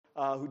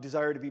who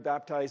desire to be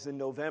baptized in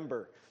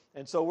November.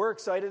 And so we're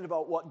excited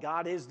about what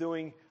God is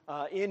doing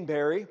in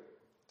Barrie.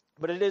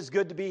 But it is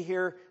good to be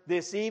here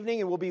this evening,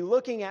 and we'll be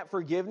looking at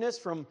forgiveness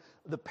from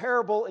the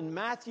parable in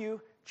Matthew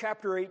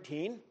chapter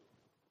 18.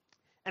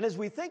 And as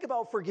we think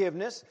about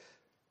forgiveness,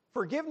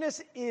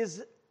 forgiveness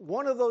is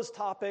one of those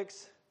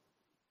topics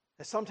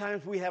that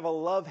sometimes we have a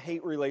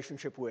love-hate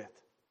relationship with.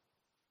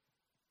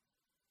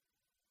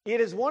 It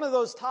is one of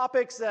those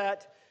topics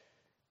that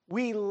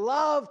we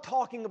love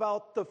talking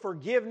about the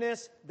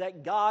forgiveness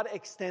that God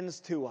extends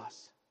to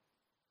us.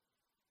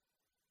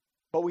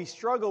 But we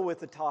struggle with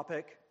the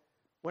topic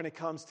when it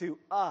comes to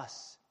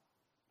us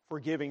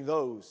forgiving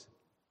those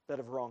that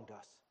have wronged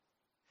us.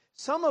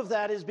 Some of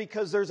that is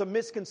because there's a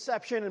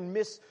misconception and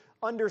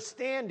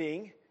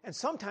misunderstanding, and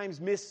sometimes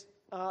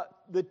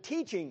the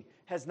teaching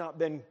has not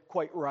been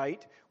quite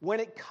right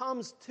when it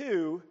comes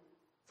to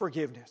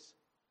forgiveness.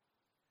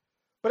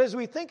 But as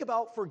we think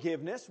about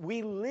forgiveness,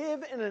 we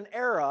live in an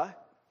era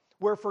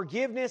where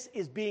forgiveness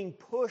is being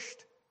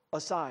pushed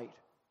aside.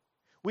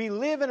 We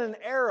live in an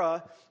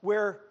era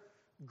where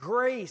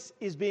grace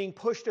is being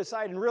pushed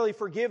aside, and really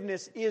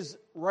forgiveness is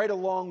right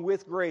along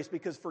with grace,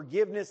 because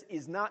forgiveness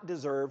is not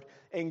deserved,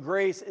 and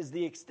grace is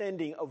the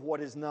extending of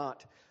what is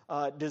not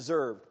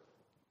deserved,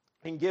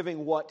 and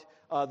giving what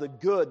the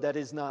good that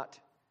is not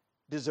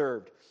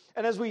deserved.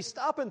 And as we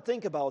stop and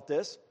think about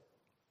this,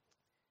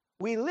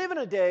 we live in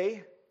a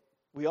day,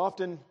 we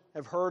often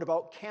have heard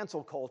about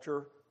cancel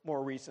culture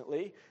more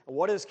recently. And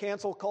what is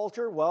cancel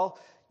culture? Well,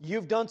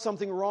 you've done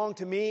something wrong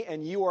to me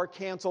and you are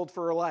canceled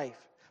for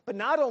life. But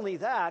not only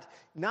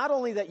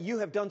that you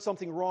have done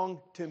something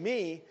wrong to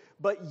me,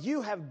 but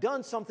you have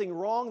done something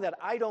wrong that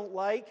I don't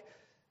like.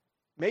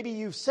 Maybe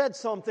you've said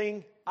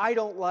something I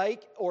don't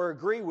like or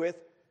agree with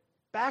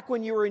back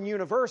when you were in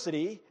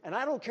university, and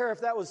I don't care if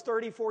that was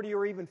 30, 40,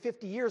 or even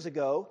 50 years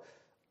ago.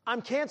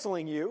 I'm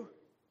canceling you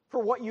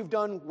for what you've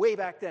done way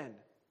back then.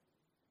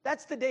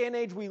 That's the day and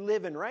age we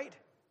live in, right?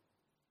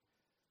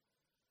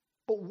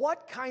 But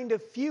what kind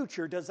of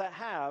future does that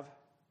have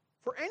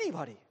for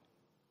anybody?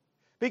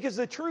 Because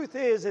the truth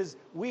is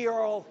we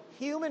are all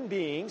human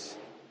beings.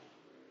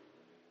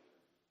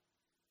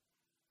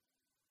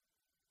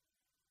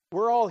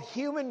 We're all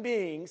human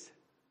beings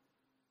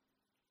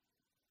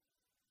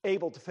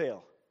able to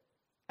fail.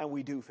 And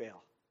we do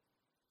fail.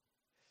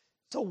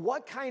 So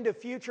what kind of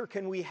future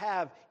can we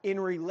have in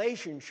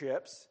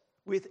relationships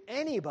with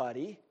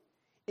anybody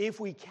if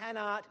we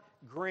cannot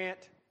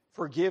grant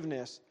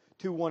forgiveness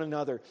to one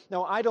another?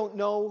 Now, I don't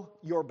know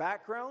your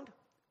background,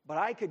 but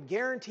I could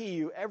guarantee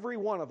you every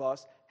one of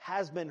us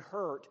has been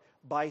hurt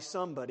by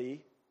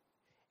somebody,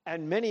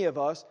 and many of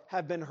us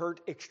have been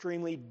hurt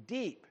extremely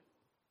deep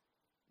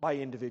by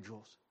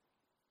individuals.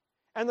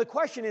 And the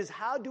question is,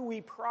 how do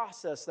we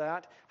process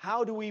that?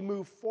 How do we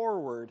move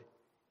forward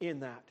in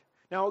that?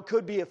 Now, it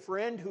could be a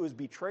friend who has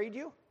betrayed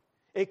you.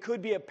 It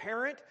could be a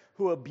parent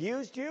who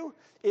abused you.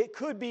 It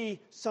could be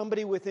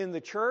somebody within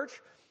the church.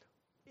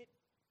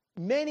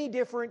 Many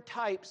different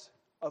types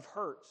of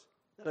hurts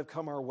that have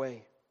come our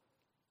way.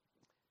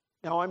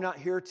 Now, I'm not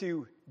here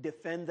to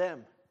defend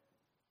them.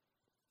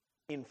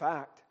 In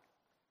fact,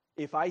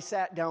 if I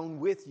sat down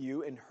with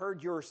you and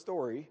heard your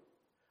story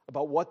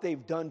about what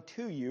they've done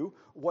to you,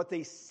 what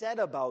they said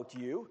about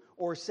you,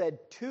 or said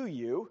to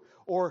you,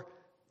 or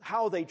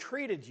how they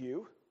treated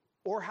you,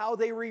 or how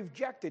they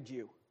rejected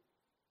you,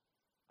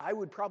 I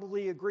would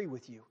probably agree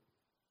with you.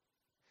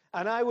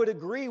 And I would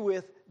agree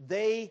with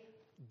they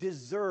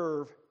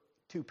deserve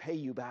to pay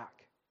you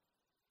back.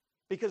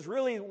 Because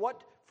really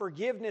what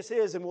forgiveness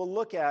is, and we'll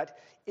look at,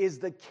 is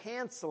the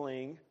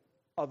canceling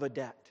of a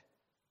debt.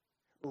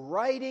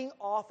 Writing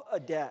off a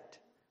debt,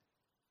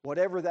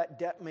 whatever that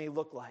debt may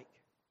look like.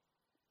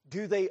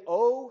 Do they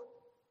owe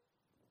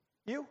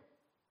you?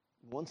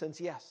 In one sense,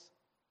 yes.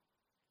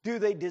 Do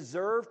they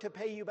deserve to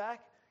pay you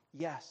back?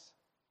 Yes.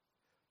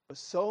 But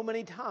so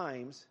many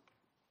times,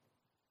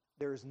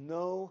 there's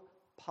no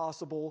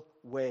possible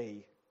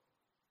way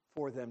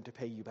for them to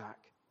pay you back.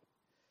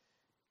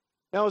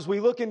 Now, as we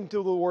look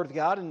into the Word of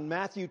God in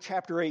Matthew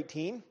chapter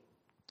 18,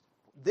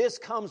 this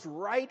comes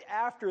right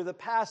after the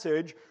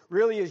passage,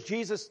 really, as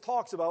Jesus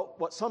talks about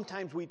what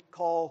sometimes we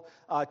call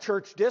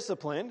church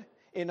discipline.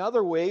 In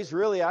other ways,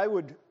 really, I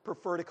would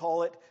prefer to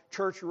call it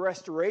church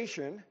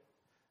restoration,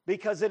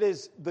 because it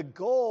is the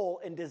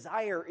goal and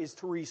desire is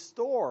to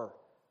restore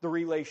the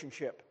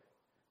relationship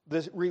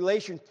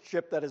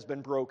that has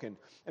been broken.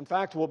 In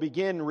fact, we'll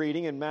begin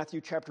reading in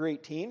Matthew chapter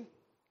 18,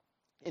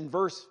 in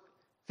verse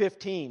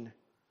 15.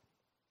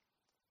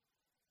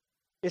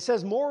 It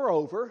says,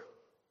 "Moreover,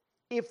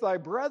 if thy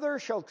brother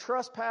shall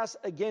trespass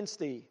against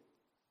thee,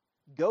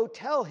 go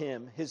tell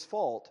him his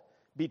fault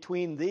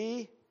between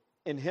thee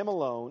and him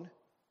alone.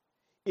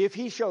 If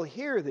he shall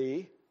hear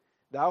thee,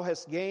 thou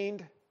hast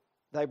gained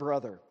thy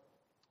brother."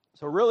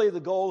 So really the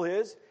goal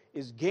is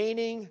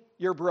gaining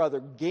your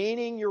brother,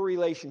 gaining your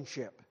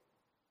relationship.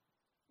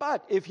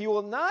 "But if he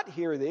will not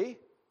hear thee,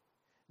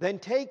 then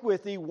take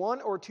with thee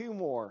one or two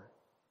more,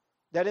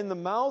 that in the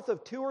mouth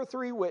of two or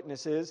three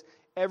witnesses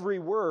every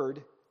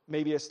word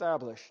may be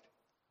established.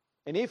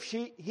 And if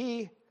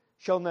he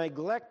shall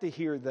neglect to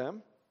hear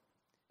them,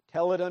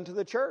 tell it unto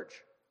the church.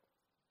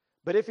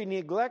 But if he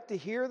neglect to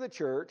hear the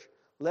church,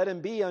 let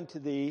him be unto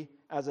thee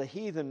as a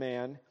heathen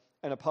man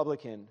and a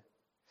publican.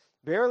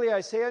 Verily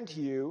I say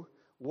unto you,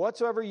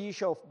 whatsoever ye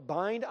shall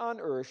bind on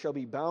earth shall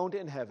be bound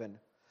in heaven,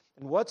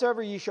 and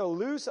whatsoever ye shall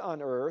loose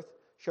on earth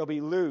shall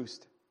be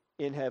loosed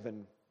in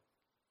heaven.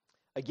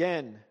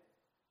 Again,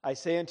 I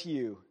say unto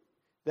you,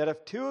 that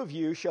if two of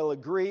you shall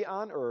agree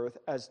on earth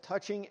as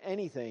touching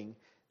anything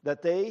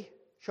that they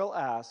shall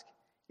ask,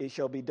 it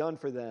shall be done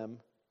for them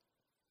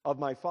of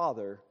my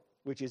Father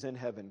which is in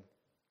heaven.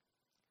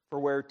 For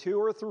where two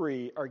or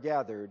three are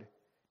gathered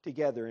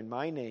together in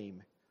my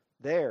name,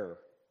 there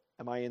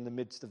am I in the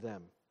midst of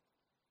them.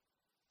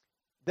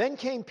 Then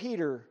came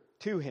Peter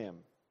to him,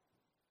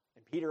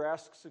 and Peter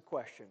asks a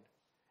question.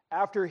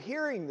 After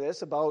hearing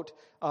this about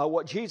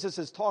what Jesus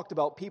has talked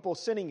about, people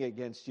sinning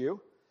against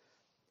you,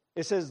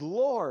 it says,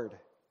 Lord,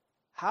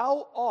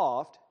 how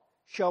oft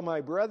shall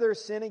my brother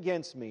sin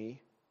against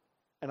me,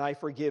 and I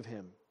forgive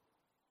him?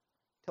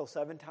 Till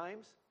 7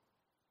 times?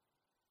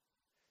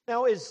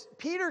 Now, as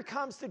Peter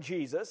comes to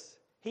Jesus,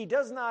 he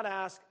does not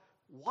ask,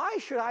 why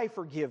should I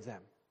forgive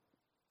them?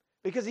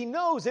 Because he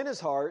knows in his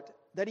heart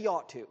that he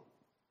ought to.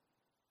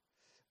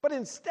 But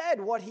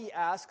instead, what he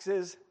asks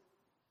is,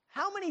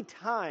 how many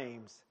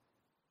times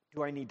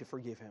do I need to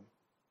forgive him?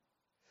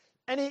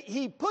 And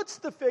he puts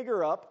the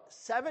figure up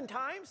 7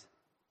 times.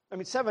 I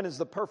mean, 7 is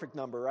the perfect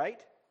number,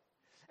 right?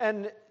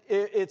 And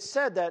it's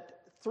said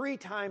that 3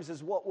 times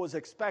is what was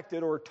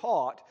expected or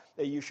taught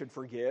that you should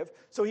forgive.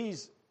 So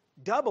he's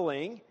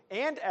doubling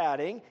and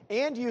adding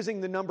and using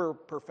the number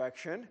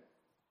perfection.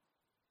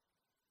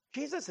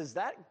 Jesus, is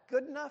that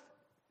good enough?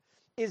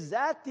 Is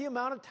that the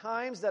amount of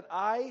times that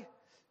I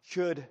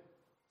should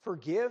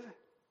forgive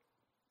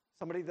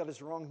somebody that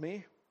has wronged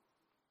me?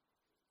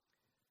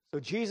 So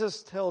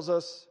Jesus tells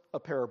us a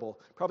parable,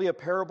 probably a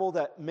parable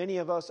that many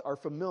of us are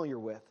familiar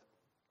with.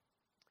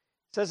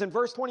 It says in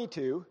verse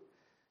 22,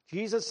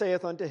 Jesus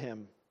saith unto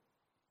him,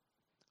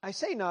 I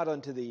say not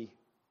unto thee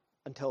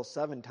until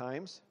 7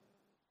 times,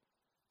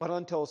 but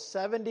until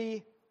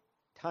 70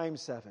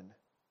 times 7.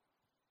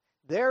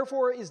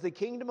 Therefore is the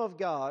kingdom of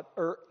God,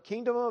 or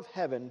kingdom of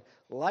heaven,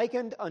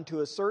 likened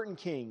unto a certain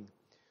king,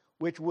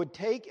 which would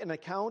take an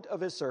account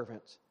of his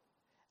servants.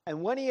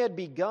 And when he had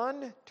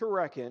begun to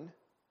reckon,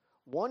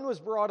 one was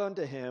brought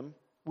unto him,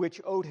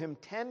 which owed him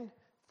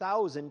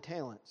 10,000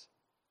 talents.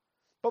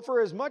 But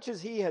for as much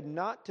as he had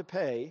not to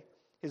pay,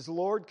 his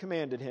Lord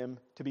commanded him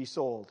to be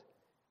sold,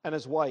 and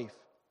his wife,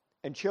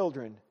 and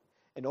children,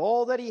 and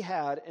all that he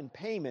had, and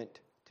payment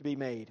to be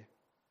made.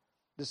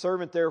 The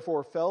servant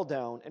therefore fell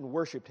down and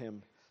worshipped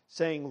him,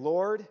 saying,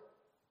 Lord,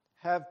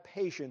 have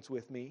patience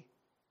with me,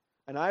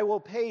 and I will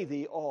pay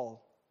thee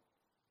all.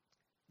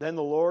 Then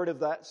the Lord of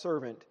that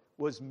servant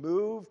was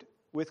moved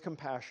with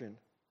compassion,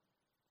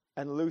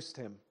 and loosed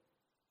him,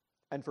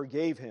 and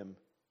forgave him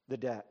the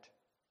debt.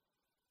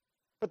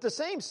 But the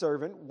same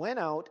servant went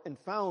out and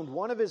found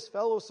one of his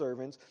fellow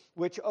servants,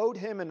 which owed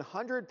him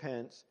 100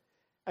 pence,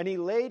 and he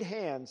laid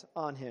hands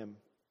on him,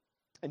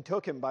 and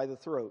took him by the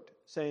throat,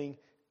 saying,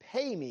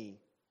 Pay me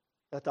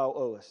that thou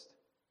owest.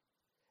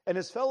 And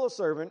his fellow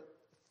servant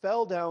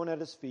fell down at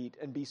his feet,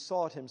 and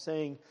besought him,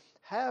 saying,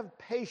 Have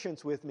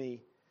patience with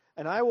me,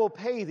 and I will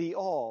pay thee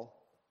all.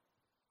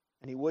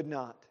 And he would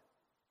not,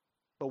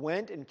 but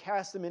went and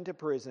cast him into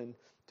prison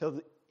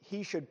till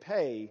he should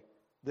pay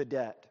the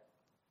debt.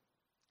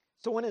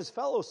 So when his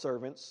fellow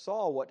servants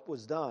saw what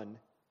was done,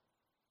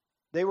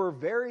 they were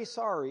very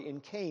sorry,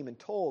 and came and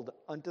told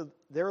unto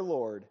their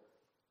Lord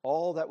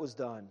all that was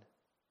done.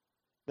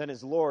 Then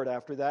his Lord,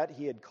 after that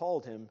he had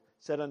called him,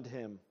 said unto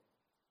him,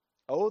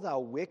 O thou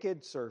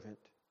wicked servant,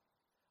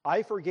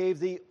 I forgave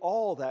thee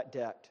all that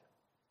debt,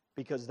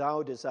 because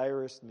thou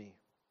desirest me.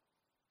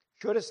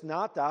 Shouldest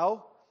not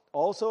thou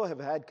also have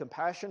had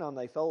compassion on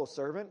thy fellow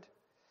servant,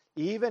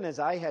 even as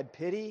I had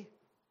pity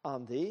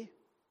on thee?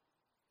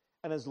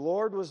 And his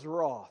Lord was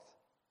wroth,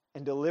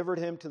 and delivered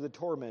him to the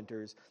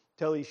tormentors,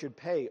 till he should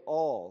pay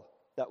all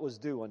that was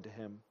due unto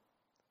him.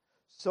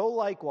 So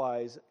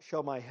likewise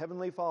shall my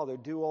heavenly Father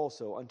do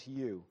also unto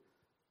you,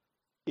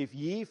 if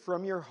ye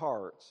from your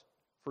hearts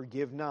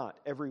forgive not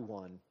every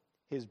one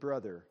his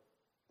brother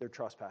their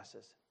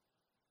trespasses.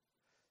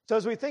 So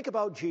as we think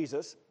about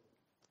Jesus,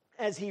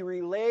 as he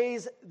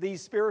relays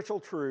these spiritual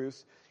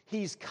truths,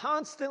 he's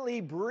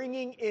constantly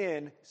bringing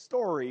in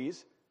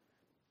stories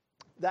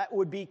that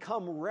would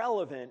become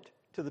relevant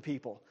to the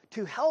people,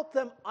 to help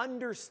them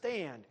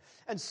understand.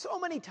 And so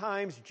many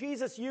times,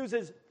 Jesus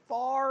uses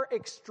far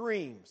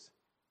extremes.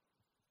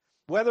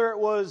 Whether it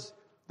was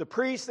the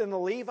priest and the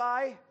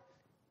Levi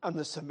and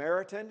the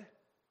Samaritan,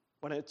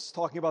 when it's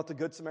talking about the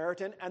Good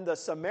Samaritan, and the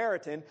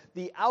Samaritan,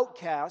 the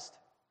outcast,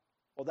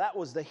 well, that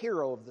was the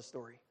hero of the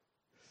story.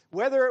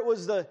 Whether it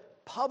was the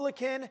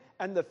publican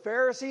and the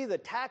Pharisee, the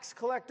tax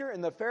collector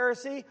and the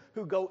Pharisee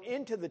who go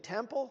into the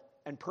temple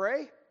and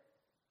pray,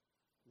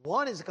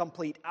 one is a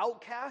complete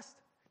outcast,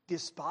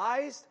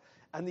 despised,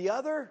 and the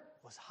other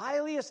was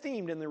highly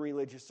esteemed in the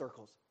religious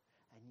circles.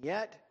 And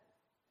yet,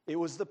 It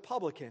was the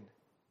publican,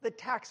 the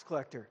tax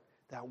collector,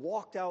 that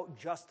walked out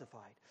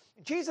justified.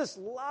 Jesus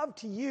loved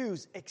to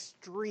use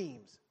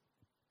extremes.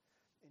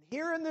 And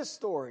here in this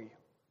story,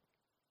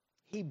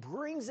 he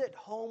brings it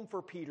home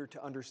for Peter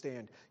to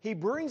understand. He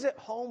brings it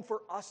home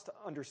for us to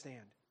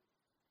understand.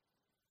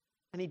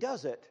 And he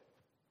does it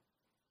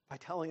by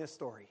telling a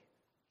story.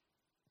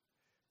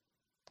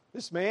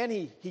 This man,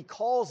 he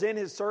calls in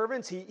his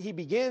servants. He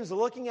begins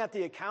looking at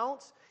the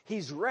accounts.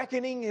 He's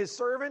reckoning his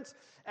servants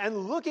and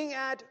looking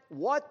at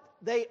what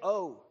they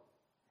owe.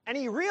 And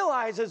he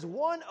realizes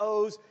one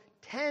owes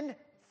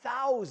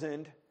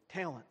 10,000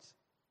 talents.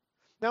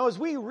 Now, as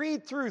we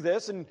read through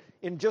this, and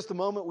in just a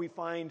moment we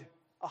find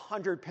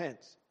 100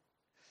 pence.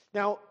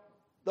 Now,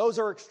 those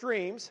are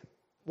extremes,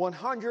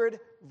 100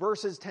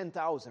 versus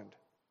 10,000.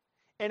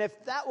 And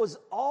if that was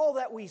all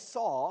that we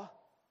saw,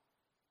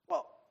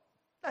 well,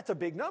 that's a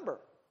big number.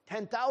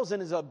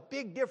 10,000 is a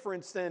big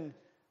difference than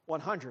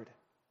 100.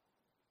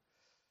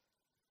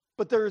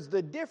 But there's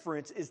the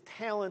difference is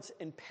talents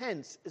and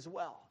pence as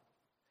well.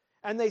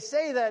 And they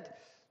say that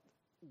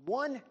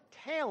 1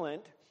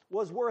 talent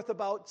was worth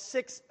about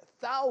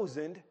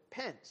 6,000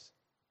 pence.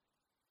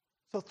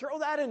 So throw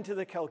that into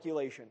the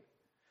calculation.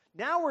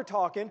 Now we're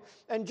talking,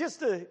 and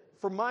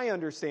from my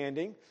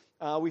understanding,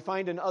 we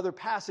find in other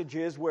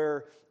passages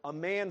where a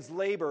man's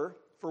labor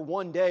for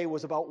 1 day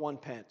was about 1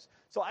 pence.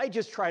 So I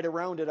just try to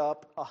round it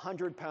up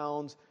 100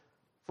 pounds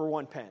for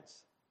 1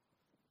 pence.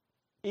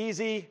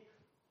 Easy.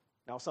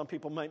 Now some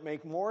people might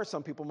make more,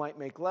 some people might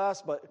make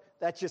less, but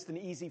that's just an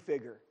easy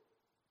figure.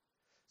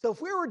 So if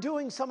we were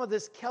doing some of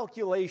this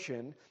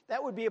calculation,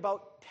 that would be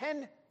about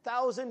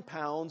 10,000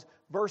 pounds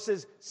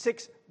versus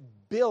 6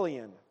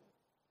 billion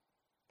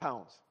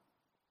pounds.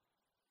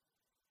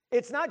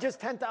 It's not just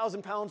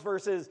 10,000 pounds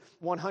versus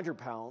 100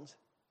 pounds.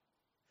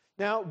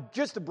 Now,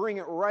 just to bring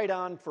it right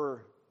on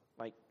for,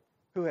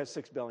 who has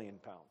 6 billion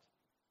pounds?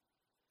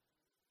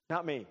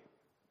 Not me.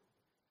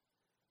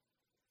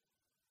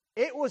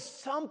 It was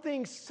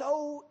something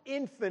so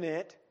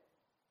infinite,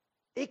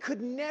 it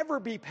could never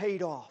be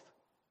paid off.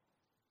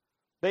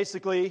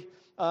 Basically,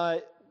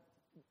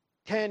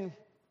 10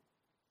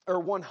 or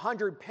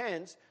 100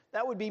 pence,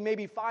 that would be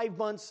maybe 5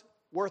 months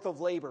worth of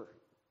labor.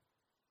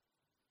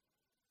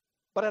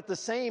 But at the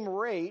same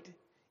rate,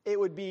 it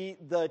would be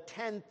the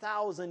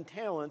 10,000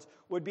 talents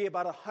would be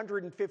about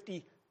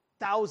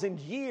 150,000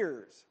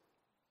 years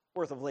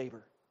worth of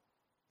labor.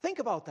 Think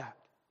about that.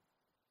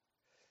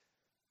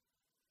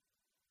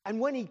 And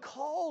when he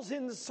calls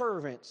in the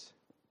servants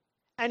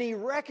and he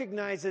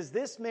recognizes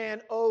this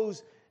man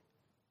owes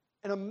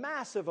a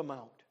massive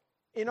amount,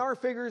 in our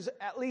figures,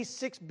 at least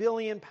 6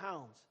 billion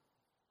pounds.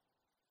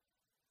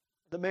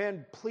 The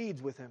man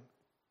pleads with him,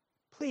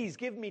 please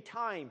give me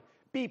time.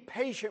 Be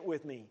patient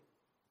with me.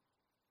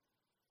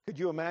 Could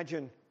you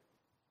imagine,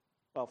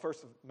 well,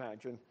 first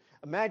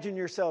imagine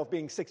yourself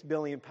being 6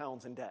 billion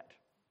pounds in debt.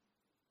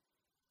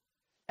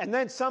 And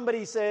then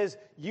somebody says,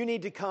 you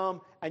need to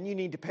come and you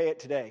need to pay it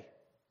today.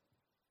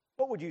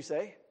 What would you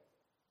say?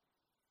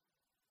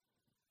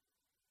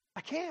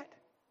 I can't.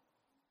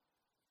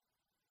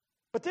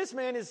 But this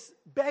man is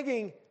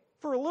begging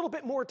for a little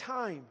bit more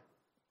time.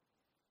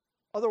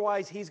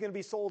 Otherwise, he's going to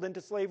be sold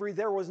into slavery.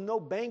 There was no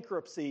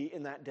bankruptcy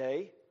in that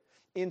day.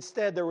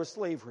 Instead, there was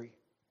slavery.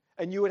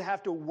 And you would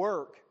have to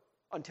work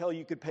until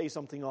you could pay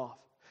something off.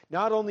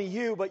 Not only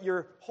you, but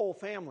your whole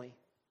family.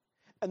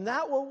 And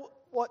that was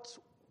what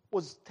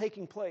was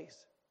taking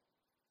place.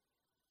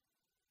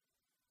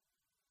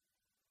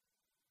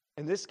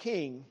 And this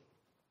king,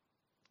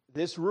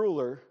 this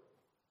ruler,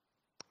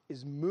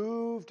 is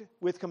moved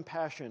with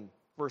compassion,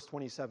 verse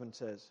 27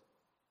 says,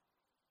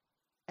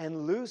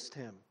 and loosed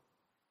him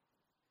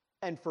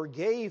and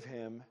forgave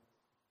him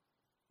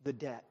the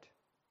debt.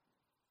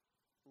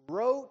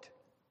 Wrote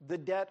the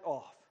debt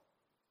off.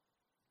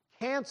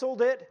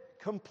 Canceled it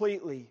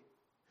completely.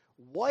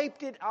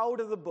 Wiped it out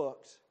of the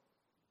books.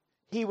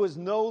 He was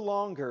no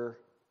longer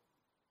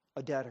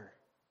a debtor.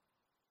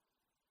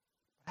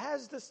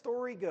 As the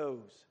story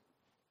goes,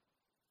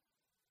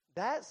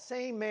 that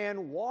same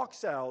man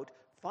walks out,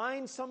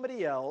 finds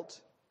somebody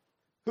else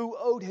who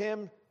owed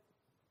him,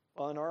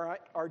 on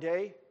our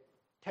day,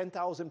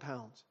 10,000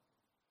 pounds.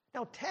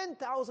 Now,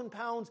 10,000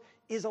 pounds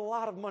is a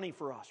lot of money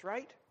for us,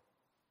 right?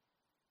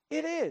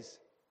 It is.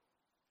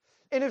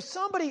 And if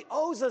somebody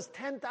owes us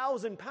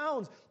 10,000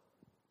 pounds,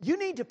 you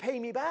need to pay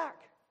me back.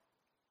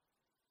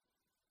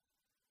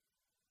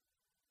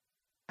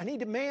 And he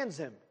demands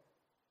him,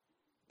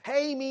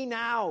 pay me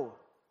now.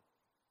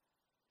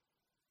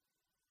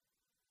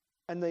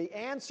 And the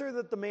answer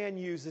that the man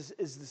uses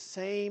is the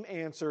same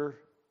answer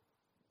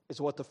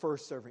as what the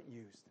first servant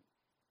used.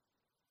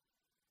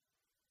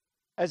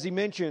 As he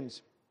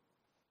mentions,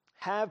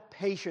 have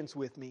patience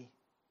with me,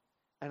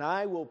 and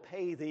I will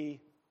pay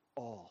thee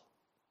all.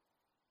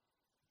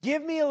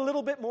 Give me a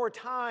little bit more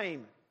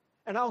time,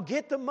 and I'll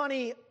get the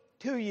money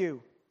to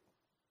you.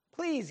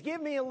 Please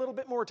give me a little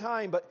bit more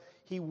time. But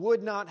he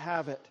would not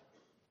have it.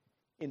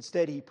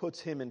 Instead, he puts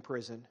him in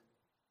prison.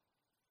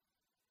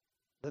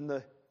 Then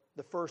the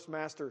first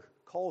master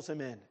calls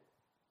him in.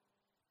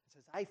 It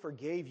says, I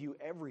forgave you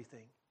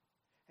everything,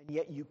 and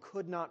yet you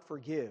could not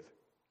forgive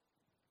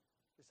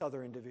this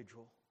other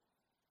individual.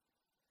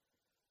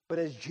 But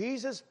as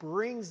Jesus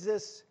brings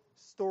this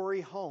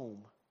story home,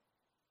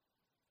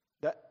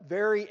 the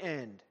very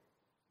end,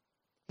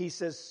 he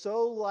says,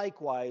 so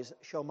likewise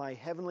shall my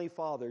heavenly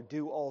Father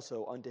do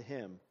also unto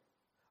him,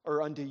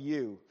 or unto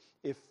you,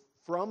 if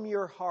from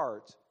your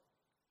heart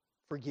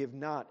forgive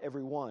not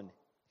every one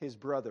his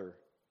brother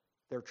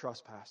their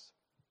trespass.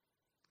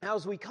 Now,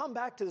 as we come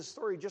back to the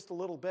story just a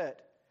little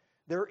bit,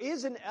 there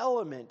is an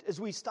element, as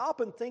we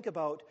stop and think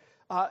about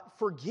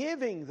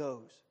forgiving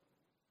those.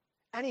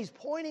 And he's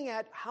pointing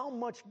at how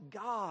much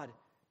God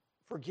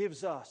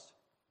forgives us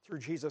through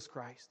Jesus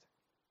Christ.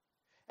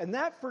 And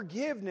that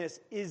forgiveness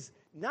is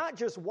not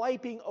just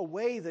wiping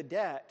away the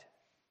debt,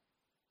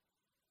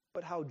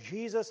 but how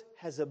Jesus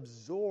has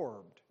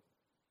absorbed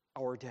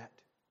our debt.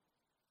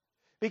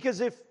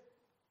 Because if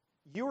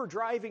you were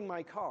driving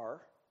my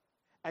car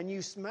and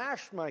you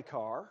smashed my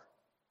car,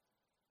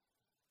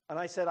 and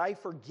I said, I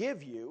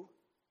forgive you,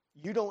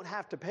 you don't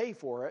have to pay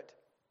for it,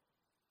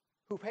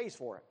 who pays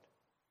for it?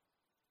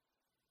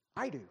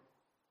 I do.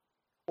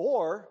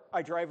 Or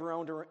I drive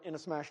around in a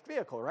smashed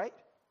vehicle, right?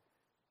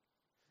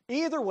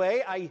 Either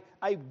way,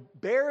 I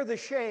bear the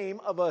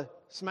shame of a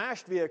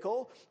smashed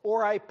vehicle,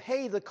 or I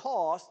pay the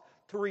cost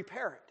to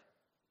repair it.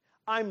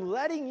 I'm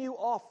letting you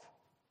off,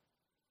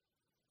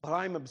 but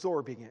I'm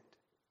absorbing it.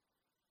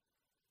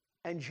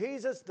 And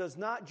Jesus does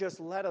not just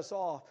let us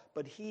off,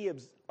 but he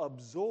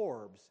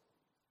absorbs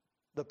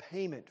the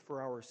payment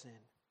for our sin.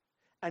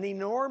 An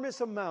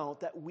enormous amount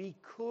that we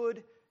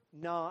could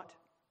not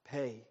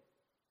pay.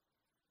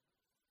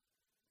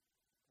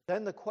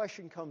 Then the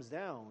question comes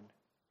down,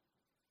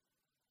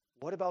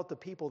 what about the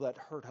people that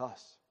hurt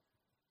us,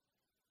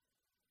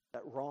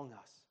 that wrong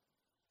us,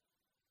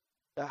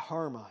 that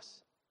harm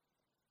us?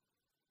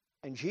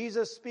 And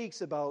Jesus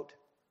speaks about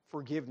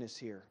forgiveness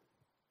here.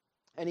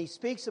 And he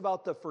speaks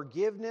about the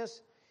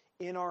forgiveness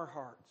in our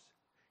hearts.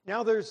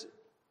 Now, there's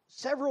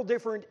several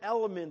different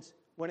elements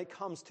when it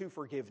comes to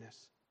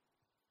forgiveness.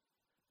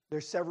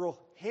 There's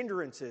several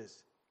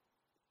hindrances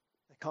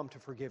that come to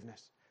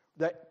forgiveness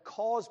that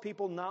cause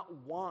people not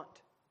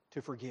want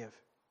to forgive.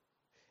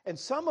 And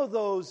some of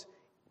those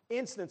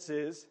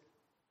instances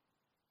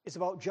is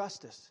about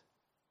justice.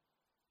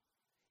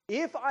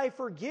 If I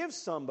forgive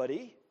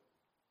somebody,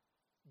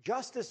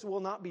 justice will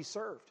not be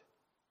served.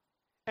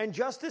 And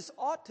justice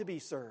ought to be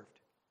served.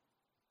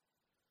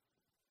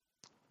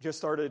 Just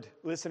started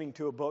listening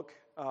to a book,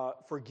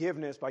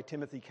 Forgiveness by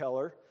Timothy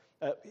Keller.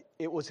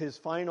 It was his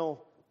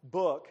final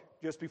book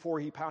just before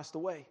he passed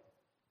away.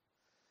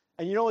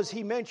 And you know, as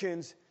he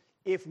mentions,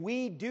 if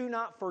we do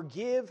not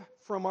forgive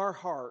from our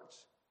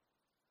hearts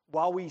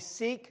while we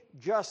seek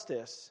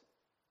justice,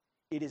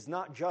 it is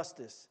not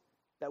justice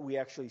that we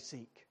actually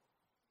seek.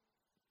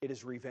 It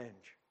is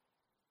revenge.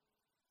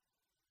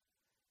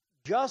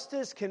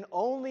 Justice can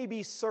only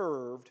be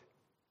served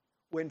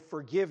when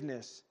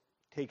forgiveness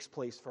takes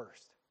place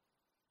first.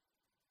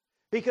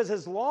 Because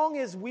as long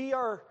as we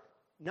are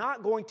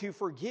not going to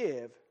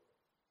forgive,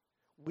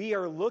 we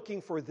are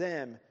looking for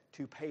them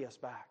to pay us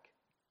back.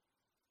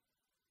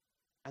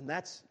 And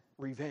that's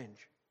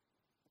revenge.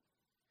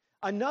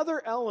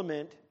 Another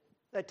element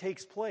that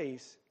takes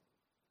place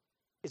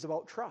is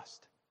about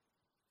trust.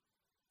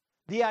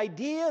 The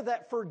idea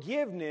that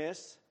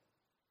forgiveness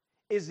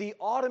is the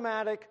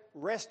automatic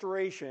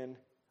restoration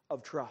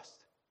of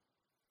trust.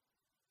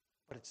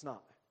 But it's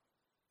not.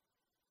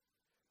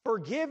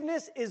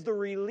 Forgiveness is the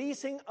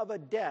releasing of a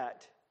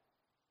debt,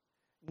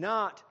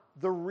 not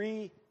the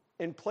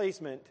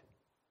re-emplacement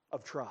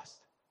of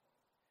trust.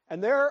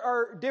 And there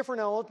are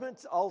different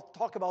elements. I'll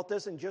talk about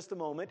this in just a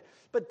moment.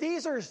 But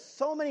these are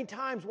so many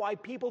times why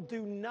people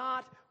do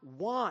not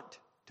want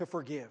to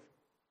forgive.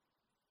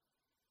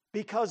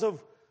 Because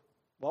of,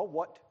 well,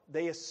 what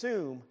they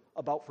assume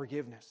about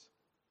forgiveness.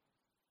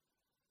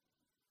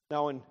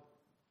 Now, in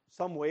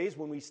some ways,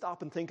 when we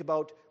stop and think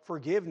about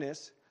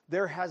forgiveness,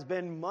 there has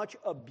been much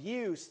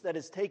abuse that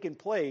has taken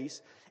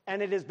place,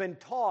 and it has been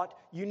taught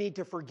you need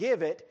to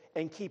forgive it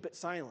and keep it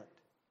silent.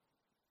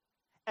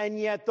 And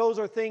yet, those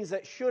are things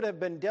that should have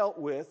been dealt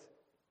with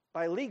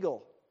by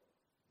legal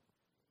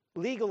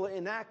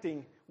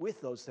enacting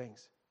with those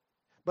things.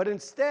 But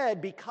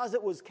instead, because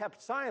it was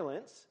kept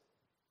silent,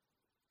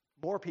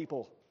 more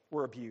people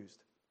were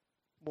abused.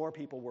 More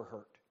people were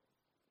hurt.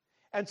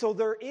 And so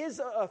there is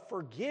a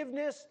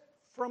forgiveness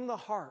from the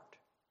heart.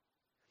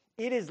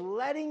 It is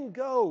letting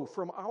go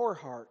from our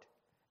heart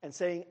and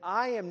saying,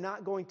 I am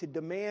not going to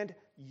demand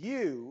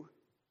you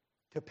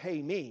to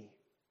pay me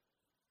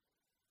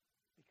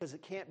because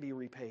it can't be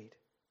repaid.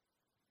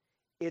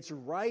 It's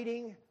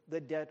writing the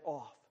debt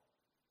off.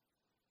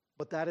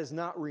 But that is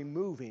not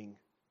removing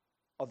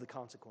of the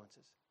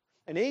consequences.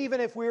 And even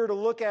if we were to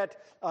look at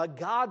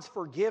God's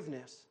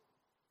forgiveness,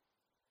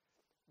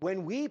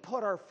 when we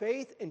put our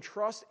faith and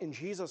trust in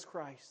Jesus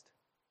Christ,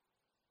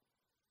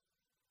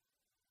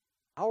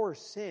 our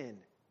sin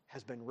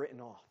has been written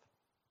off.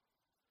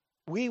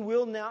 We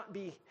will not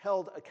be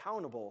held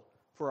accountable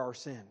for our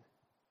sin.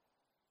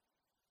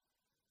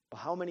 Well,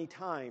 how many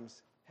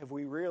times have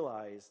we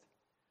realized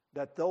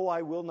that though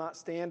I will not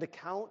stand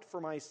account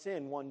for my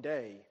sin one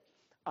day,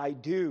 I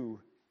do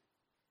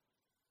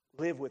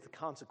live with the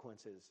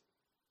consequences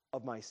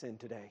of my sin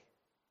today?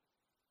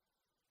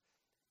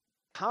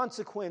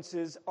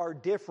 Consequences are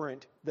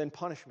different than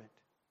punishment.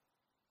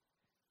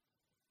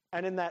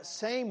 And in that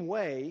same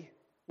way,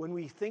 when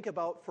we think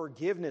about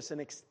forgiveness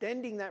and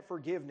extending that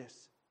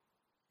forgiveness,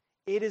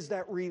 it is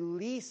that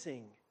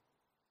releasing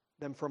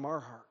them from our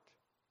heart.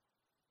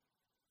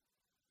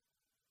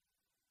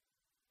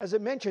 As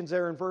it mentions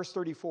there in verse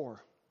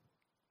 34.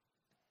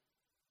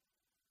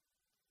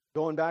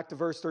 Going back to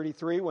verse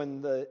 33,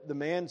 when the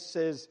man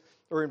says,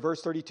 or in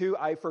verse 32,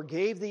 I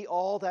forgave thee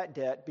all that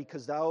debt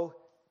because thou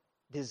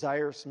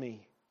desirest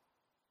me.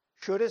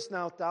 Shouldest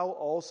not thou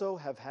also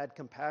have had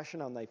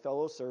compassion on thy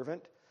fellow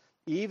servant,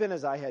 even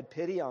as I had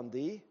pity on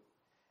thee?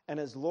 And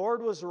his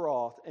Lord was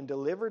wroth and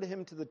delivered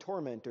him to the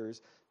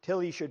tormentors till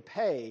he should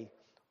pay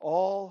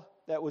all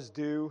that was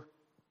due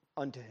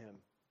unto him.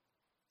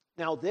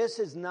 Now, this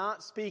is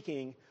not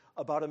speaking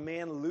about a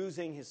man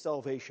losing his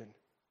salvation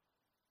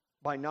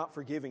by not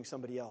forgiving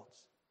somebody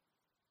else.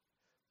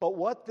 But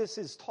what this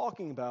is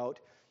talking about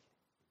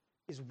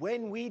is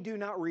when we do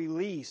not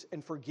release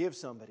and forgive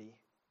somebody,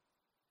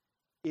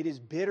 it is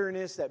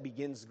bitterness that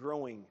begins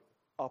growing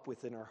up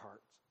within our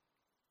hearts.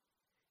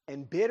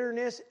 And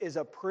bitterness is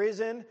a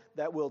prison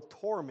that will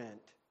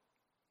torment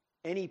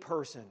any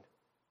person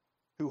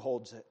who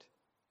holds it.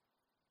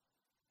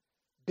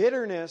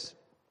 Bitterness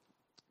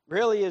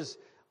really is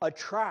a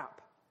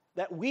trap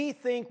that we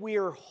think we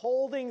are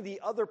holding the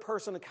other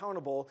person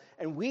accountable,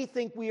 and we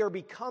think we are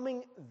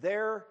becoming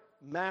their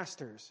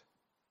masters.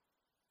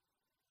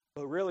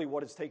 But really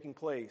what is taking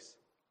place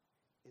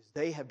is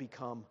they have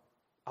become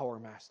our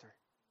master.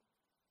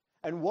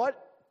 And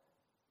what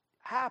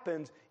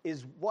happens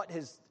is what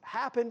has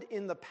happened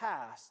in the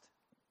past.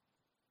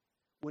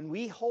 When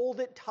we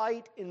hold it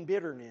tight in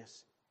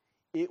bitterness,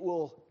 it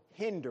will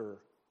hinder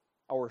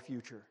our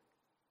future.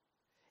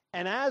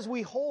 And as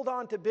we hold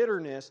on to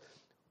bitterness,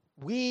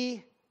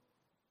 we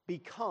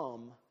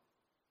become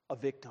a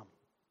victim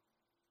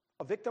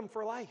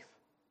for life.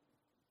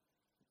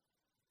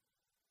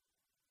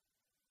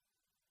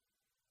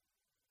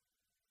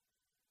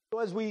 So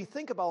as we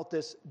think about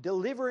this,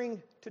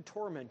 delivering to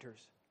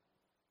tormentors,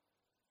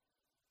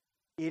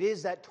 it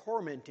is that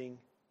tormenting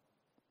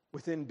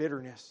within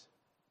bitterness.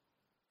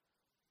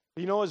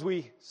 You know, as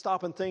we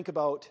stop and think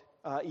about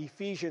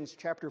Ephesians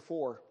chapter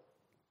 4,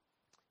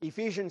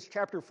 Ephesians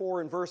chapter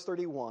 4 and verse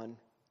 31,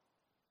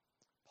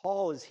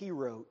 Paul, as he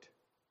wrote,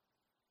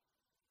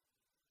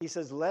 he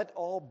says, let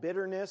all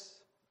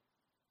bitterness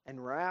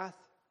and wrath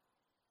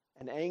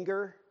and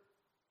anger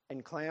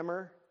and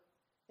clamor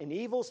and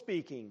evil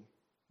speaking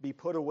be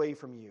put away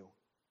from you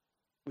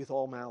with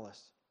all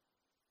malice.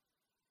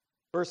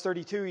 Verse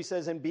 32, he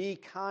says, and be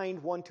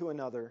kind one to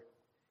another,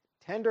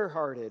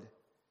 tender-hearted,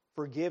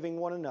 forgiving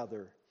one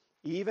another,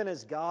 even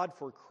as God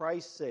for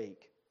Christ's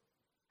sake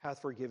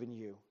hath forgiven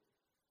you.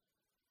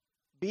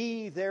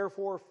 Be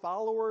therefore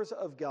followers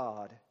of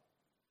God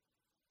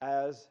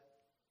as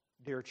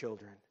dear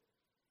children.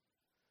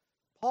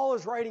 Paul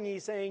is writing,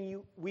 he's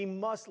saying we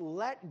must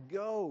let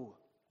go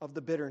of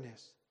the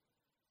bitterness.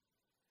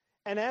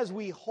 And as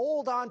we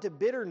hold on to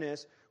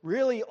bitterness,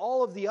 really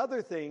all of the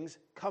other things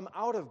come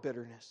out of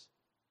bitterness.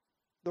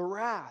 The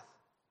wrath,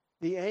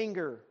 the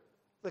anger,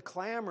 the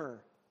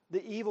clamor,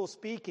 the evil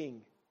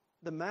speaking,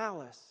 the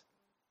malice.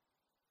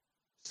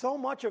 So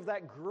much of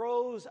that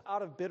grows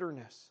out of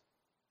bitterness.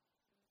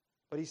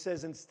 But he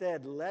says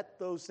instead, let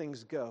those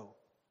things go.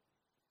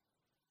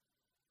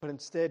 But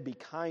instead be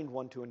kind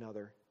one to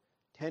another,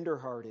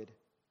 tender-hearted,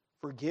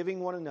 forgiving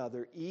one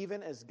another,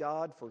 even as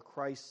God for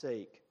Christ's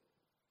sake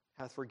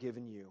hath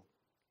forgiven you.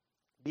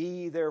 Be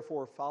ye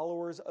therefore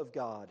followers of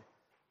God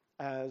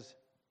as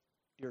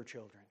dear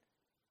children.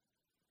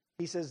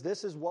 He says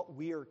this is what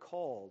we are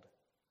called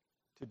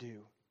to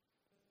do.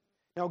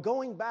 Now,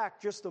 going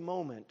back just a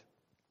moment,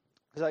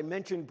 as I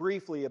mentioned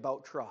briefly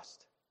about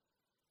trust.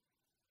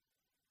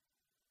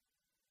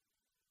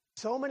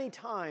 So many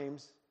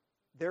times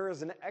there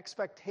is an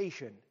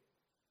expectation.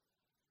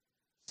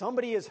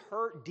 Somebody is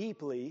hurt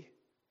deeply,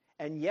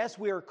 and yes,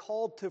 we are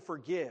called to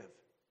forgive.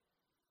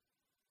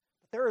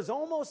 But there is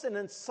almost an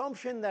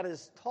assumption that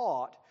is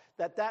taught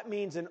that that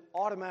means an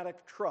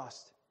automatic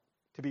trust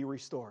to be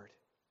restored.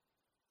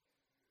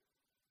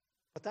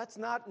 But that's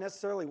not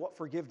necessarily what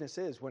forgiveness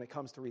is when it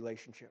comes to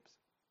relationships.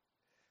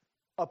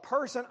 A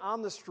person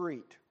on the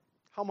street,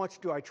 how much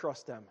do I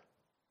trust them?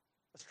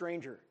 A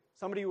stranger,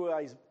 somebody who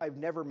I've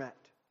never met.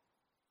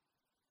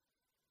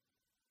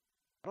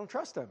 I don't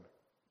trust them.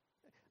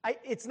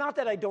 It's not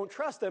that I don't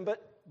trust them,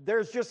 but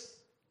there's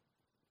just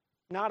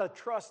not a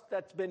trust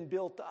that's been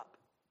built up.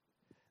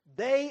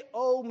 They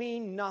owe me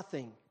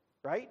nothing,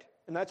 right?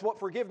 And that's what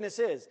forgiveness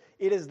is.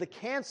 It is the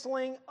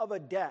canceling of a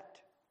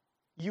debt.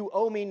 You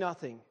owe me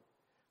nothing.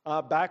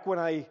 Back when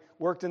I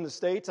worked in the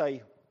States,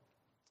 I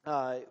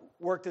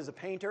worked as a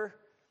painter,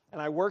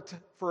 and I worked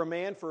for a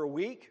man for a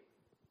week.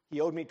 He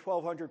owed me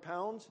 1,200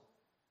 pounds.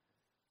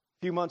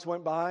 few months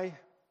went by.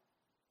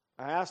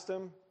 I asked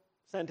him,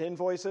 sent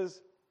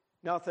invoices,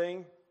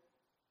 nothing.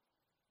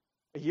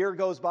 A year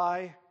goes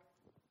by,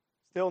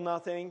 still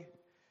nothing.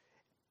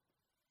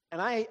 And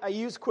I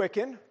used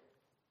Quicken,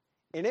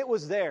 and it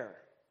was there.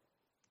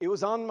 It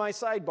was on my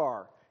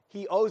sidebar.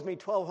 He owes me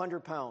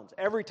 1,200 pounds.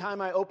 Every time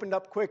I opened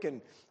up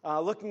Quicken,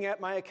 looking at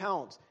my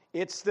accounts,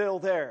 it's still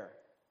there.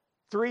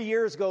 3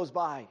 years goes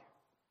by.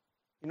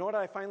 You know what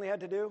I finally had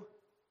to do?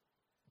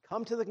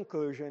 Come to the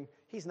conclusion,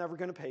 he's never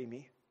going to pay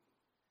me.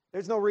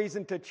 There's no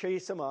reason to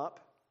chase him up.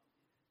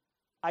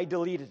 I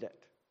deleted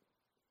it.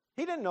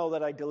 He didn't know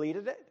that I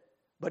deleted it,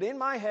 but in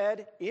my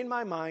head, in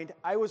my mind,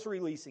 I was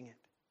releasing it.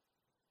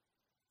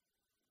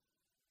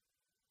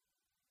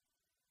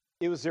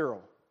 It was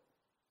zero.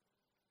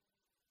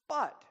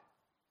 But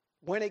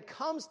when it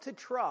comes to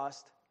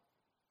trust,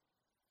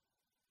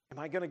 am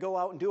I going to go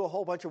out and do a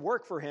whole bunch of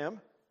work for him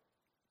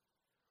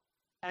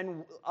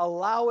and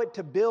allow it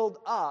to build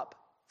up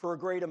for a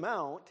great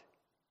amount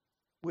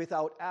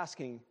without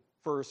asking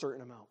for a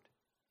certain amount?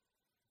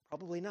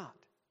 Probably not.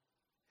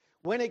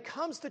 When it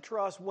comes to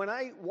trust, when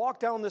I walk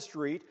down the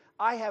street,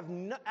 I have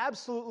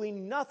absolutely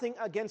nothing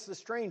against the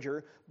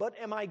stranger, but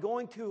am I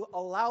going to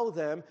allow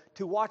them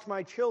to watch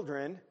my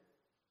children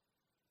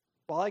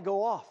while I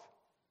go off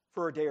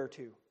for a day or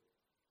two?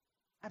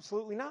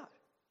 Absolutely not.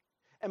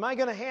 Am I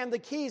going to hand the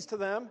keys to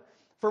them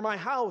for my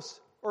house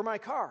or my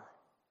car?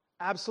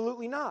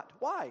 Absolutely not.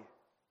 Why?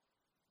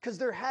 Because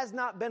there has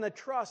not been a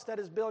trust that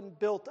has been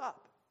built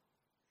up.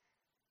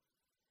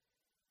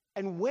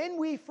 And when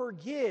we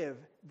forgive,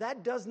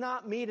 that does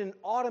not mean an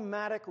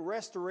automatic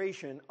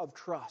restoration of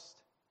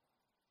trust.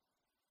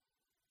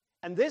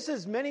 And this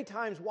is many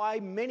times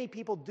why many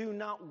people do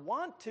not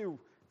want to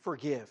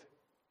forgive.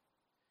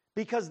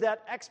 Because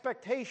that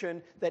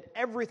expectation that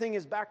everything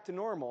is back to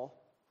normal,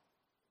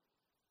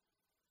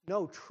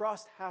 no,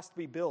 trust has to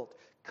be built.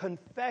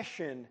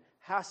 Confession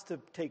has to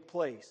take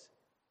place.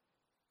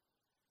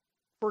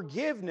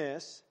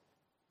 Forgiveness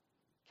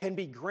can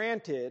be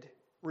granted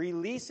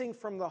releasing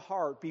from the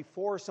heart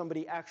before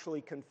somebody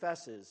actually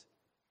confesses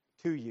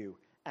to you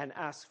and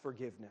asks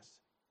forgiveness.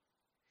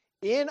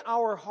 In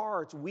our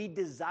hearts, we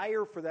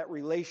desire for that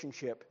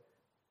relationship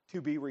to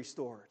be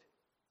restored.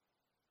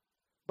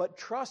 But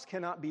trust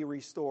cannot be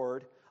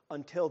restored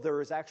until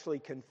there is actually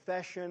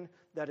confession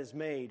that is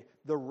made,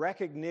 the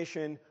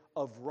recognition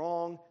of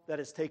wrong that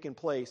has taken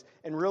place.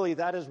 And really,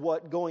 that is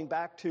what, going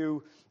back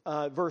to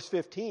verse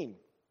 15,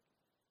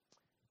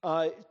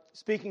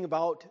 speaking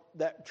about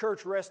that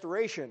church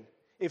restoration.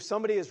 If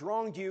somebody has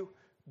wronged you,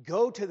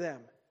 go to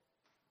them.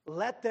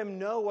 Let them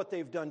know what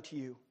they've done to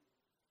you.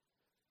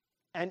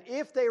 And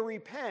if they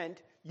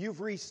repent,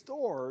 you've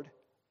restored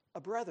a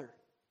brother.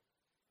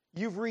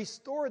 You've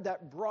restored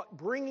that,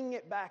 bringing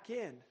it back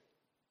in.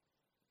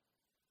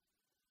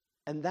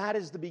 And that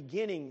is the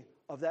beginning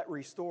of that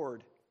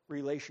restored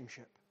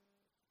relationship.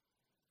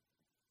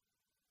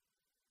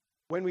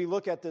 When we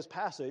look at this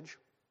passage,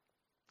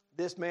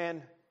 this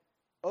man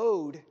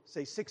owed,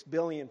 say, 6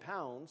 billion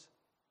pounds.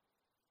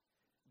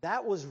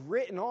 That was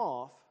written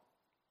off,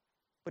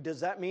 but does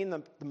that mean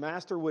the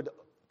master would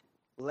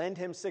lend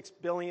him 6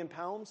 billion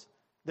pounds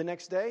the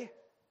next day?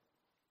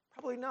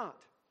 Probably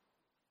not.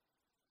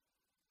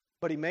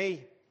 But he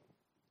may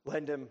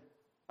lend him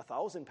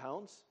 1,000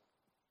 pounds.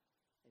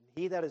 And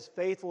he that is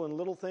faithful in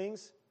little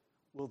things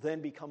will then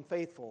become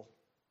faithful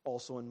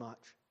also in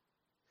much.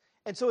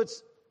 And so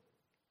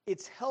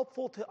it's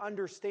helpful to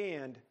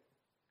understand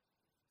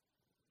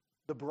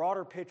the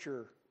broader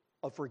picture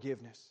of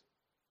forgiveness.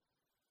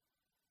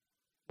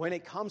 When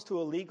it comes to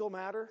a legal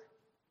matter,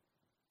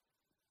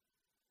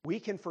 we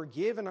can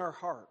forgive in our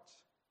hearts,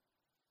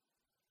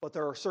 but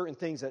there are certain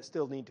things that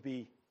still need to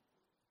be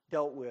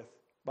dealt with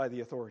by the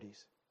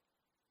authorities.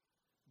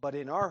 But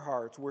in our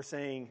hearts, we're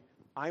saying,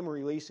 I'm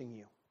releasing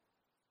you.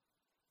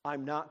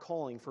 I'm not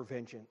calling for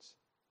vengeance.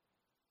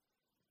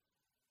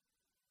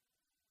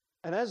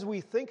 And as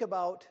we think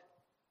about,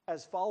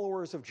 as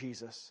followers of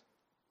Jesus,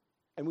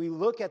 and we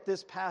look at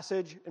this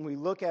passage and we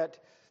look at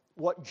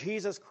what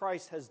Jesus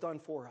Christ has done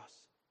for us,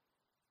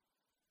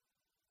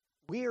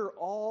 we are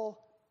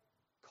all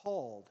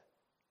called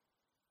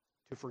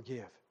to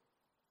forgive,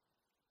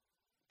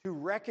 to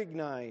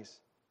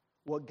recognize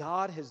what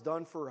God has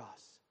done for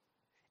us,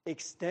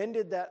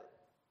 extended that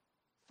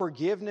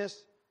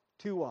forgiveness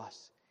to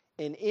us.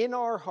 And in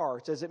our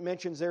hearts, as it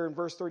mentions there in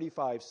verse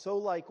 35, so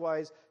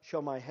likewise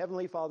shall my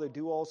heavenly Father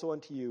do also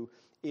unto you,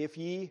 if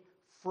ye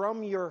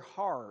from your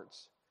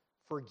hearts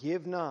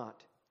forgive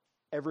not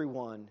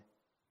everyone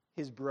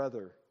his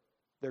brother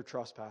their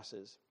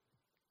trespasses.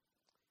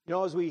 You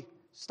know, as we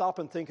stop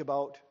and think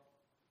about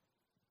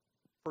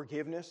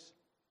forgiveness,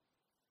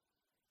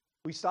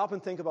 we stop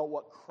and think about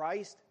what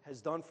Christ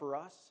has done for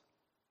us.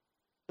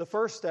 The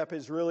first step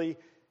is really,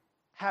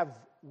 have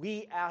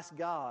we asked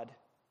God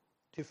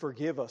to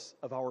forgive us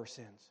of our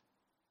sins?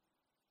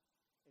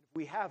 If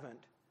we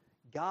haven't,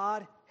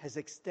 God has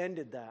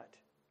extended that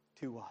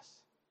to us.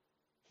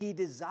 He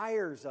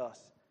desires us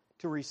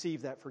to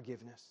receive that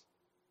forgiveness.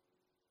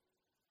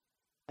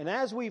 And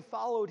as we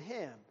followed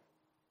Him,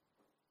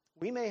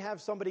 We may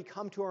have somebody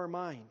come to our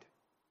mind,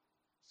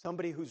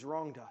 somebody who's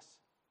wronged us,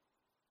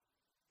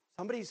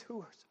 somebody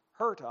who's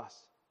hurt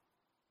us.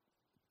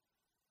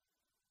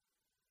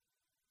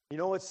 You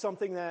know, it's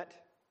something that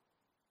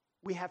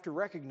we have to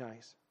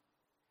recognize.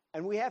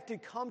 And we have to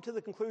come to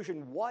the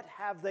conclusion, what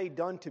have they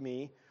done to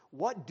me?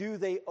 What do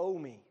they owe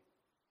me?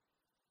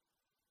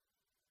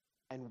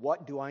 And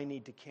what do I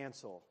need to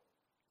cancel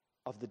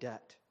of the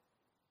debt?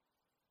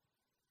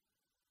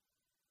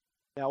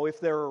 Now, if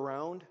they're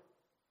around,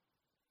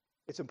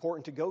 it's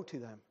important to go to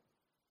them,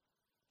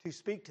 to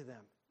speak to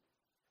them.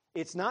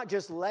 It's not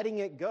just letting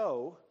it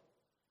go,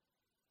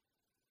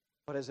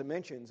 but as it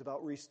mentions,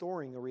 about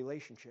restoring a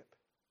relationship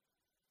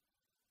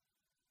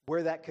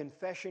where that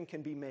confession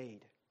can be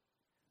made,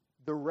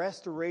 the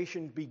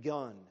restoration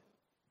begun,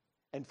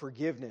 and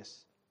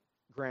forgiveness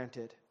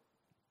granted.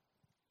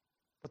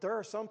 But there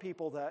are some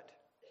people that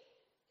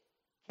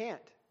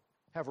can't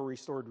have a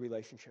restored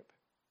relationship.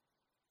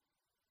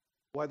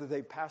 Whether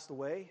they've passed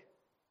away,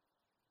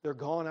 they're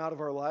gone out of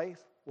our life,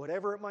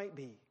 whatever it might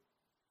be.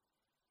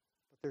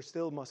 But there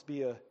still must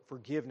be a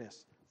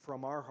forgiveness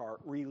from our heart,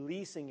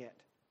 releasing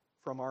it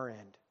from our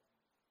end.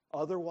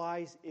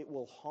 Otherwise, it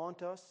will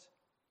haunt us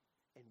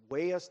and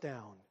weigh us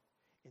down,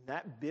 and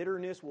that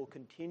bitterness will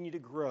continue to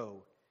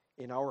grow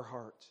in our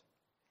hearts.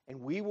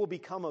 And we will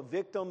become a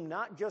victim,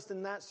 not just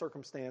in that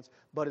circumstance,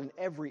 but in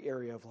every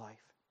area of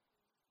life.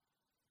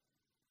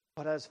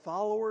 But as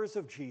followers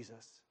of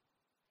Jesus,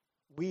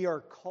 we are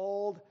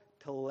called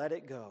to let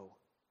it go,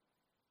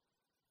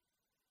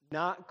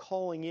 not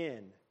calling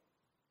in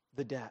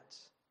the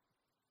debts.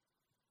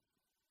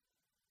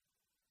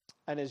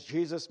 And as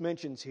Jesus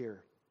mentions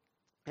here,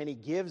 and he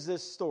gives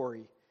this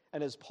story,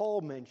 and as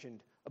Paul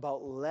mentioned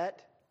about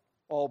let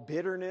all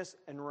bitterness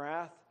and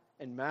wrath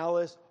and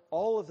malice,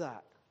 all of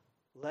that,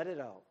 let it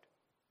out,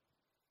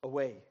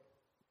 away.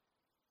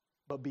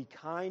 But be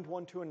kind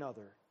one to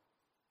another,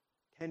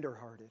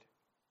 tenderhearted,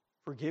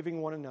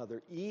 forgiving one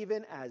another,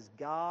 even as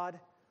God,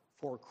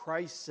 for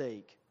Christ's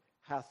sake,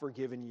 hath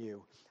forgiven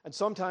you. And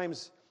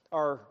sometimes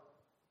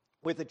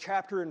with the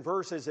chapter and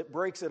verses, it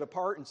breaks it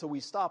apart, and so we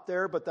stop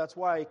there, but that's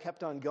why I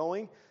kept on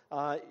going.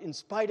 In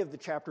spite of the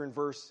chapter and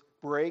verse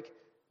break,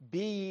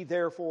 be ye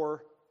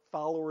therefore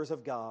followers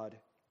of God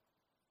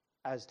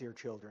as dear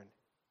children.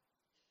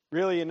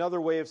 Really, another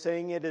way of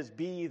saying it is,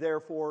 be ye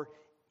therefore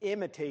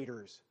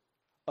imitators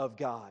of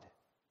God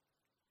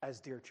as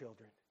dear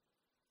children.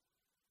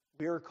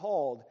 We are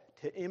called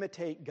to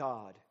imitate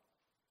God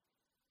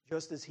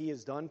just as he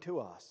has done to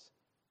us,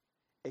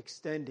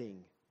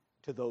 extending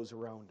to those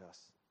around us.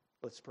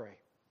 Let's pray.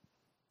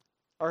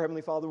 Our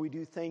Heavenly Father, we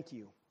do thank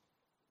you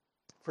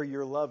for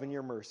your love and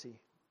your mercy,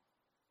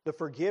 the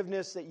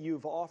forgiveness that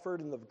you've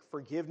offered and the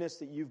forgiveness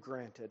that you've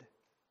granted.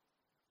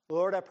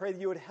 Lord, I pray that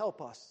you would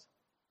help us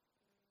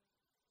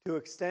to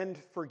extend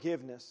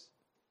forgiveness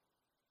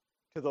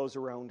to those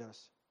around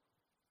us.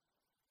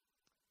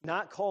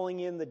 Not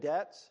calling in the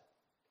debts,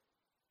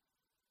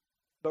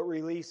 but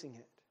releasing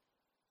it.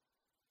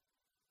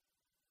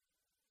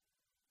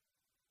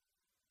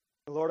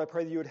 Lord, I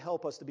pray that you would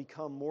help us to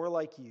become more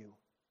like you,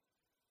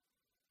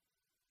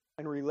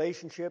 and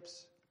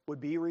relationships would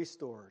be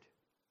restored,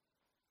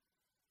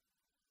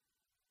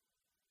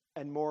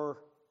 and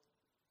more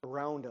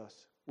around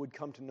us would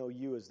come to know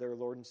you as their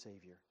Lord and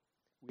Savior.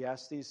 We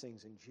ask these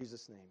things in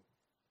Jesus' name.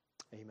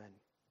 Amen.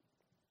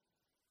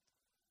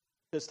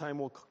 This time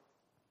we'll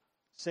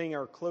sing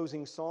our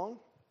closing song,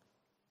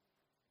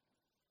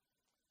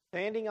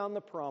 Standing on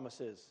the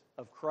Promises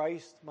of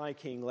Christ my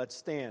King. Let's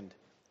stand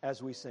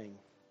as we sing.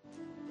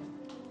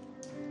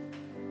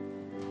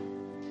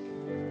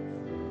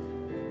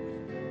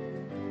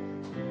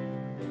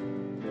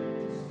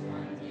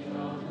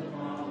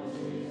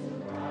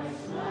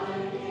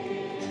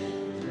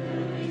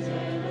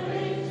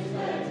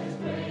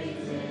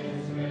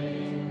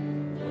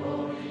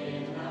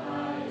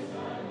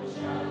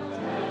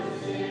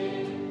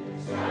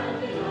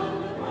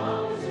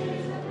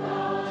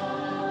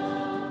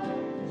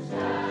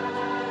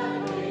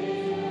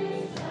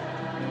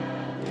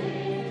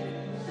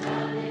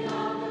 Standing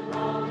on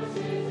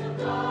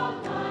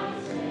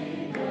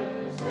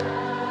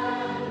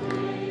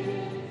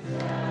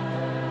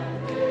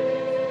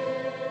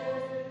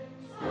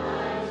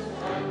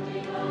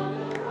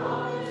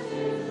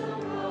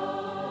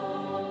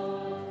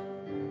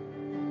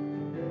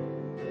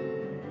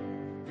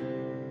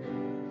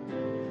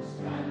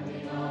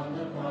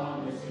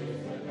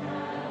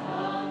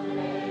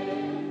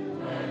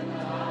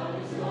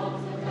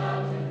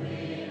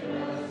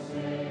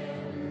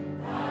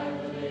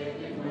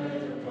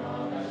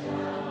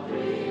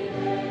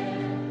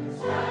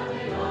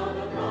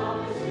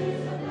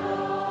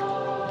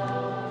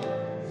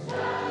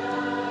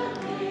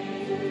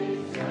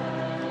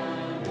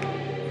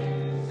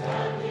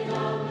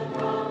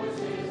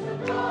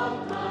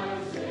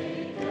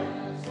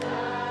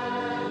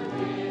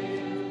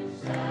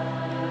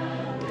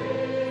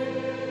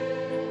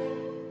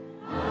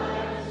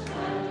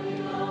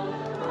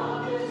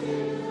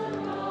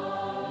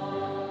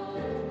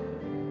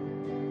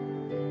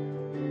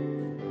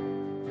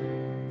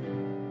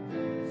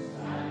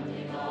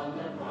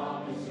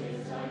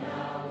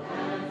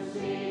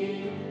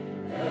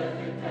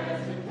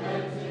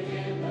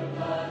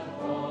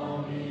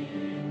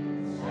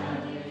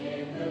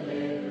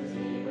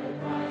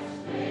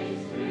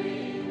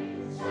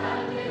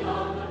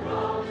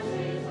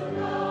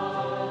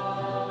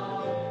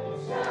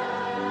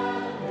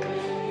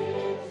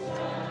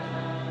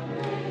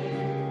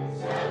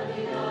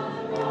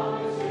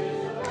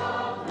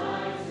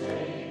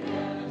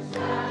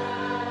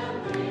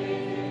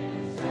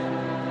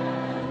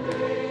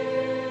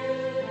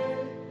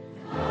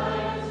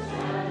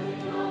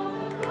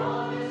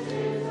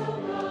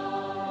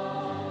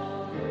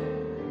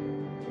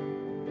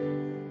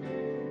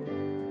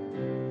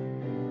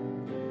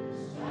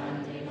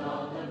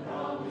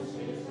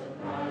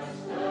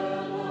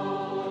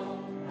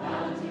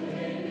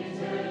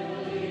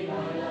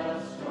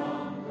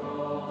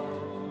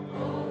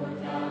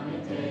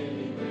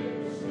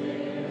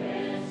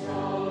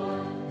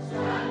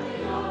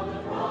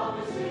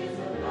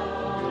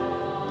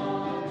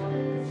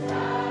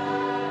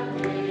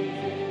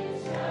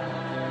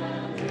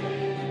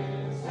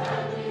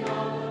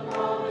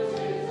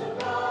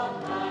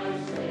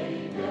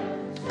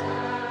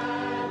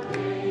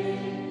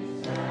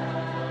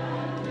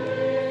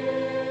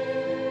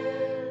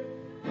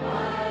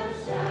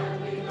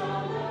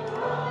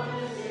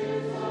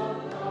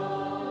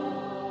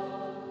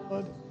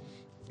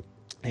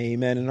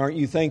Amen. And aren't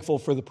you thankful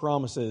for the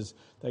promises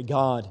that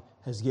God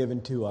has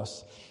given to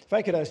us? If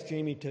I could ask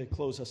Jamie to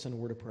close us in a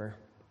word of prayer.